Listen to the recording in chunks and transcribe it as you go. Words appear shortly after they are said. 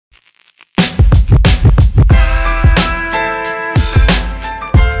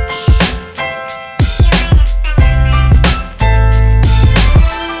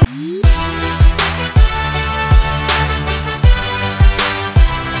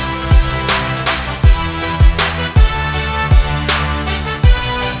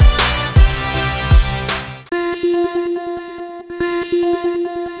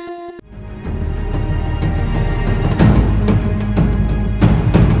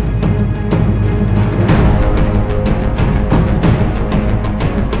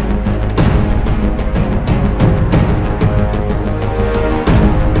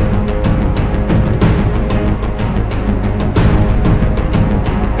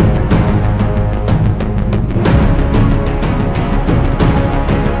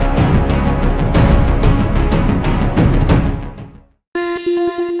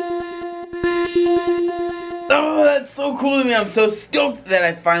am so stoked that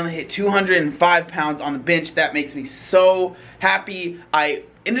I finally hit 205 pounds on the bench. That makes me so happy. I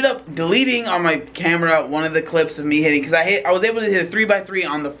ended up deleting on my camera one of the clips of me hitting, because I was able to hit a 3x3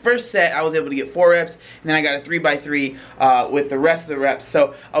 on the first set. I was able to get 4 reps, and then I got a 3x3 with the rest of the reps.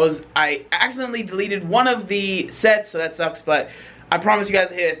 So I accidentally deleted one of the sets, so that sucks, but I promise you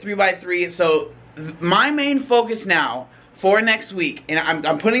guys I hit a 3x3. So my main focus now for next week, and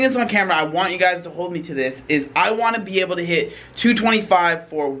I'm putting this on camera, I want you guys to hold me to this, is I want to be able to hit 225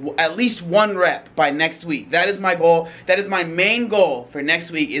 for at least 1 rep by next week. That is my goal. That is my main goal for next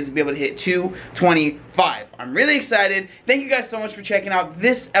week, is to be able to hit 225. I'm really excited. Thank you guys so much for checking out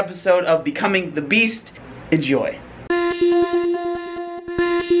this episode of Becoming the Beast. Enjoy.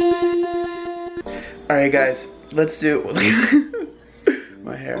 Alright guys, let's do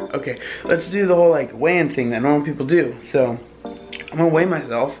my hair. Okay, let's do the whole like weighing thing that normal people do. So I'm gonna weigh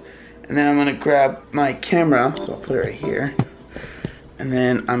myself, and then I'm gonna grab my camera, so I'll put it right here, and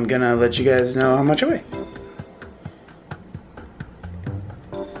then I'm gonna let you guys know how much I weigh.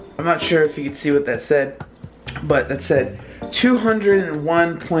 I'm not sure if you could see what that said, but that said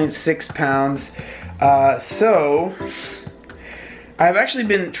 201.6 pounds. So I've actually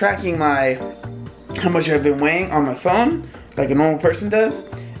been tracking how much I've been weighing on my phone, like a normal person does,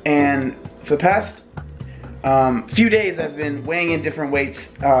 and for the past few days I've been weighing in different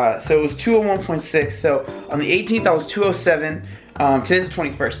weights. So it was 201.6. So on the 18th I was 207. Today's the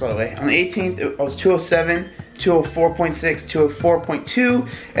 21st, by the way. On the 18th I was 207, 204.6, 204.2,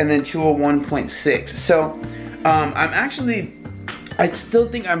 and then 201.6. So I still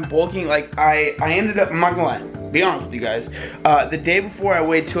think I'm bulking. Like I ended up, I'm not gonna lie, be honest with you guys, the day before I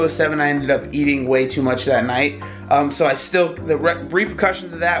weighed 207, I ended up eating way too much that night. So the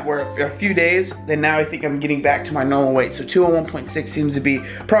repercussions of that were a few days, and now I think I'm getting back to my normal weight. So 201.6 seems to be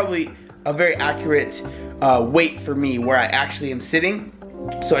probably a very accurate weight for me, where I actually am sitting.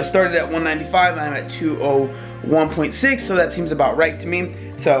 So I started at 195, and I'm at 201.6, so that seems about right to me.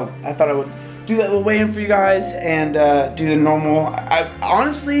 So I thought I would do that little weigh-in for you guys, and do the normal.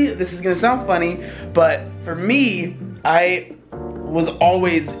 Honestly, this is gonna sound funny, but for me, I was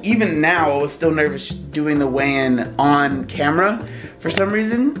always, even now, I was still nervous doing the weigh-in on camera for some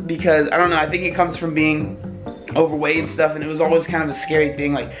reason, because I don't know, I think it comes from being overweight and stuff, and it was always kind of a scary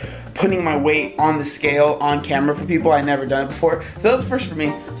thing, like putting my weight on the scale on camera for people. I never done it before, so that was first for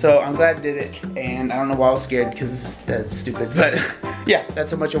me. So I'm glad I did it, and I don't know why I was scared, because that's stupid, but yeah,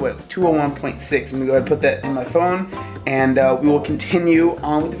 that's how much I weigh, 201.6. I'm gonna go ahead and put that in my phone, and we will continue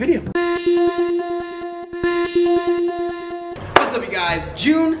on with the video. What's up, you guys?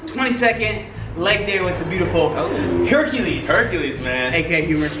 June 22nd, leg day with the beautiful Hercules. Hercules, man. AKA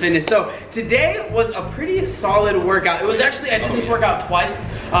Humorous Fitness. So today was a pretty solid workout. It was actually, I did this workout twice.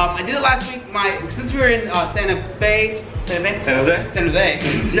 I did it last week. Since we were in Santa Fe.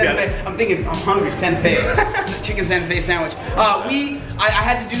 I'm thinking, I'm hungry. Santa Fe. Chicken Santa Fe sandwich. I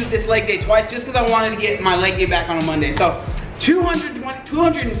had to do this leg day twice just because I wanted to get my leg day back on a Monday. So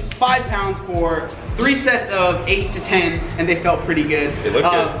 205 pounds for 3 sets of 8 to 10, and they felt pretty good. They look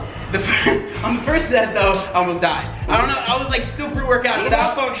good. On the first set though, I almost died. I don't know, I was like still pre-workout, and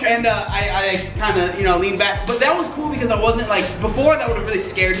I kind of, you know, leaned back. But that was cool because I wasn't like, before that would have really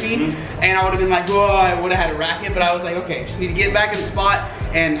scared me, and I would have been like, oh, I would have had a racket, but I was like, okay, just need to get back in the spot,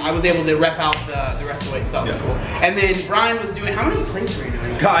 and I was able to rep out the rest of the weight stuff. Was cool. And then Brian was doing, how many plates were you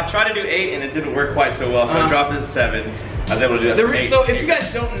doing? God, I tried to do 8 and it didn't work quite so well, so I dropped it to 7. I was able to do that for 8. So if you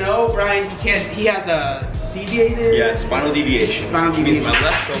guys don't know, Brian, he has a deviated? Yeah, spinal deviation. Spinal deviation. My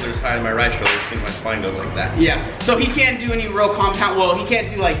left shoulder is higher than my right shoulder, which means my spine goes like that. Yeah, so he can't do any real compound, well, he can't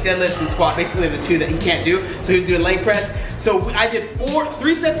do like deadlifts and squat, basically the two that he can't do. So he was doing leg press. So I did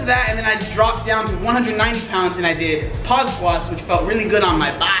 3 sets of that, and then I dropped down to 190 pounds, and I did pause squats, which felt really good on my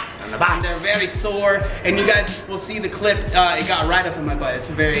back. And they're very sore, and you guys will see the clip, it got right up in my butt. It's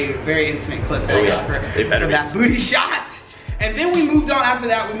a very, very intimate clip that I got for that booty shot. And then we moved on, after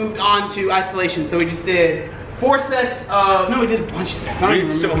that, we moved on to isolation. So we just did 4 sets of, no, we did a bunch of sets. We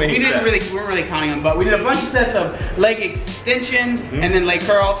weren't really counting them, but we did a bunch of sets of leg extension, and then leg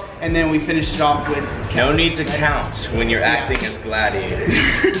curl, and then we finished it off with no need to count when you're acting as gladiators.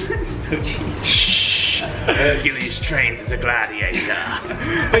 So cheesy. Hercules trains as a gladiator.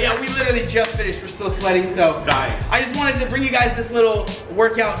 But yeah, we literally just finished. We're still sweating, so dying. I just wanted to bring you guys this little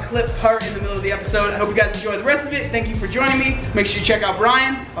workout clip part in the middle of the episode. I hope you guys enjoy the rest of it. Thank you for joining me. Make sure you check out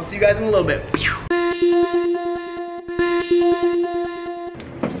Brian. I'll see you guys in a little bit.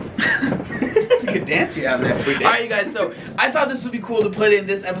 Let's good dance you have there. Sweet dance. Alright, you guys, so I thought this would be cool to put in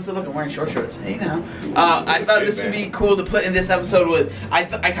this episode. Look, I'm wearing short shorts. Hey now. I thought this would be cool to put in this episode with. I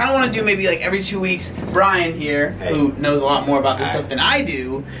kind of want to do maybe like every 2 weeks. Brian here, who knows a lot more about this stuff than I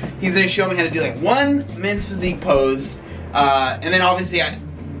do, he's gonna show me how to do like one men's physique pose, and then obviously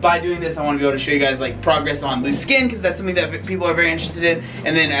by doing this, I want to be able to show you guys like progress on loose skin, because that's something that people are very interested in,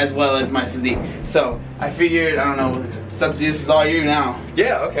 and then as well as my physique. So I figured, I don't know, it's up to you. This is all you now.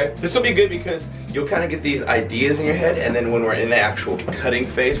 Yeah, okay. This will be good because you'll kind of get these ideas in your head, and then when we're in the actual cutting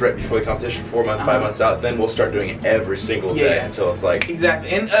phase, right before the competition, 4 months, 5 months out, then we'll start doing it every single day until it's like... Exactly,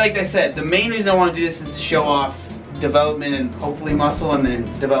 and like I said, the main reason I want to do this is to show off development and hopefully muscle, and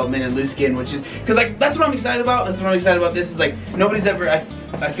then development and loose skin, which is, because like, that's what I'm excited about. That's what I'm excited about. This is like, nobody's ever,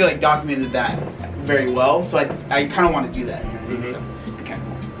 I feel like, documented that very well, so I kind of want to do that. You know what I mean? So, okay,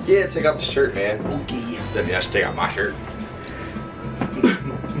 cool. Yeah, take out the shirt, man. Okay. Said me I should take out my shirt.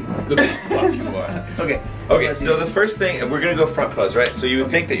 Look how tough you are. Okay. Okay, so the first thing, we're gonna go front pose, right? So you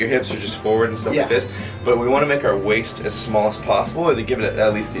would think that your hips are just forward and stuff like this, but we want to make our waist as small as possible, or to give it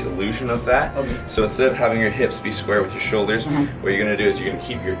at least the illusion of that. Okay. So instead of having your hips be square with your shoulders, what you're gonna do is you're gonna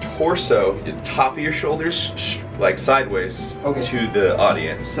keep your torso, the top of your shoulders, like sideways to the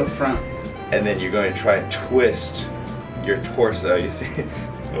audience. So front. And then you're going to try and twist your torso. You see?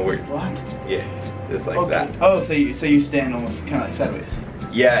 What? Yeah, just like that. Oh, so you stand almost kind of like sideways.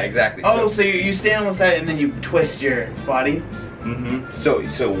 Yeah, exactly. Oh, so you stand on the side and then you twist your body? Mm-hmm.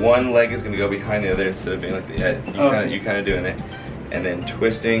 So one leg is going to go behind the other instead of being like the head. You kind of doing it. And then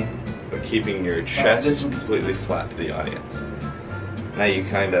twisting, but keeping your chest completely flat to the audience. Now you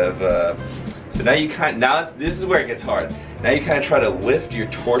kind of, this is where it gets hard. Now you kind of try to lift your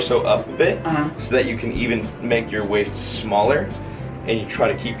torso up a bit so that you can even make your waist smaller, and you try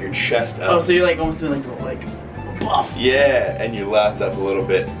to keep your chest up. Oh, so you're like almost doing like buff. Yeah, and your lats up a little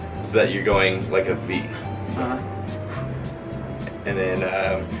bit so that you're going like a V. And then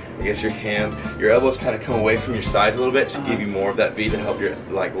I guess your hands, your elbows kind of come away from your sides a little bit to give you more of that V to help your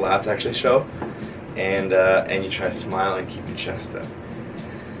like lats actually show. And you try to smile and keep your chest up.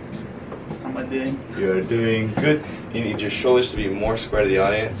 How am I doing? You're doing good. You need your shoulders to be more square to the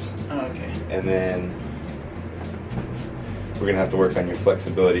audience. Oh, okay. And then we're gonna have to work on your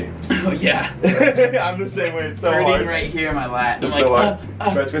flexibility. Oh yeah. I'm the same way. It's so hurting hard. right here in my lat. It's so hard.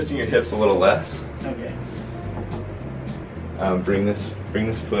 Try twisting your hips a little less. Okay. Bring this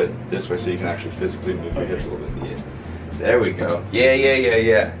foot this way so you can actually physically move your hips a little bit. Yeah. There we go. Yeah.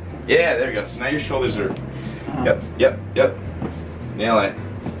 Yeah, there we go. So now your shoulders are. Yep. Nail it.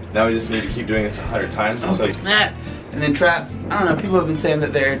 Now we just need to keep doing this 100 times until you... And then traps. I don't know. People have been saying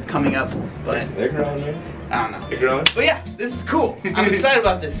that they're coming up, but they're growing, man. I don't know. They're growing. But yeah, this is cool. I'm excited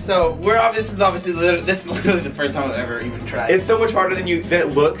about this. So this is literally the first time I've ever even tried. It's so much harder than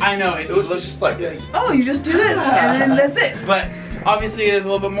it looks. I know. It looks just like this. Oh, you just do this, and then that's it. But obviously, there's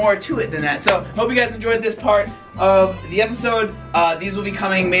a little bit more to it than that. So hope you guys enjoyed this part of the episode. These will be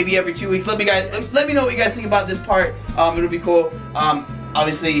coming maybe every 2 weeks. Let me know what you guys think about this part. It'll be cool.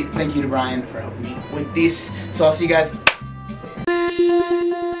 Obviously, thank you to Brian for helping me with this. So I'll see you guys.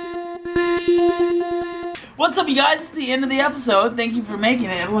 What's up, you guys? It's the end of the episode. Thank you for making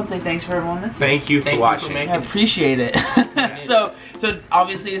it. Everyone say thanks for everyone listening. Thank you for watching. I appreciate it. So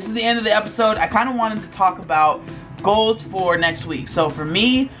obviously, this is the end of the episode. I kind of wanted to talk about goals for next week. So for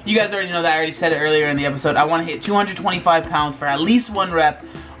me, you guys already know that. I already said it earlier in the episode. I want to hit 225 pounds for at least 1 rep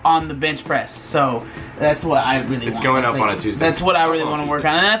on the bench press. So that's what I really want. It's going up on a Tuesday. That's what I really want to work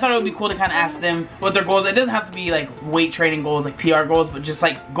on. And I thought it would be cool to kind of ask them what their goals. It doesn't have to be like weight training goals, like PR goals, but just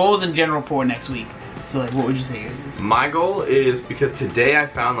like goals in general for next week. So like, what would you say yours is? My goal is, because today I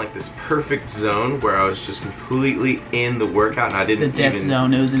found like this perfect zone where I was just completely in the workout and I didn't the death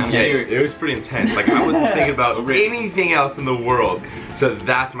zone. It was intense. Yeah, it was pretty intense. Like I wasn't thinking about anything else in the world. So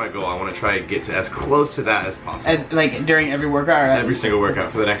that's my goal. I want to try to get to as close to that as possible. As like during every workout, or every single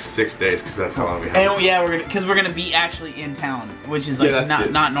workout for the next 6 days, because that's how long we have. And yeah, we're gonna be actually in town, which is like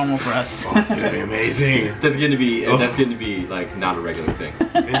not normal for us. Oh, it's gonna be amazing. That's gonna be like not a regular thing.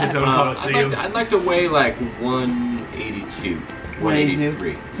 I'd like to weigh like 182.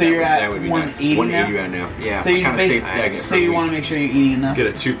 183. So you're at 180 180 right now. Yeah. So you stagnant. So you want to make sure you're eating enough. Get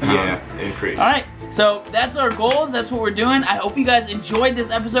a 2-pound increase. All right. So that's our goals. That's what we're doing. I hope you guys enjoyed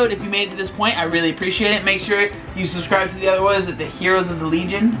this episode. If you made it to this point, I really appreciate it. Make sure you subscribe to the other. What is it? The Heroes of the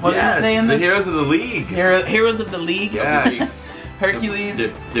Legion. What is it saying? The Heroes of the League. Heroes of the League. Yes. Hercules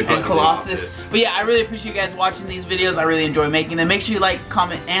and Colossus. But yeah, I really appreciate you guys watching these videos. I really enjoy making them. Make sure you like,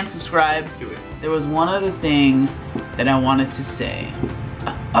 comment, and subscribe. Do it. There was one other thing that I wanted to say.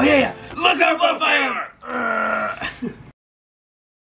 Oh yeah. Look out, fire!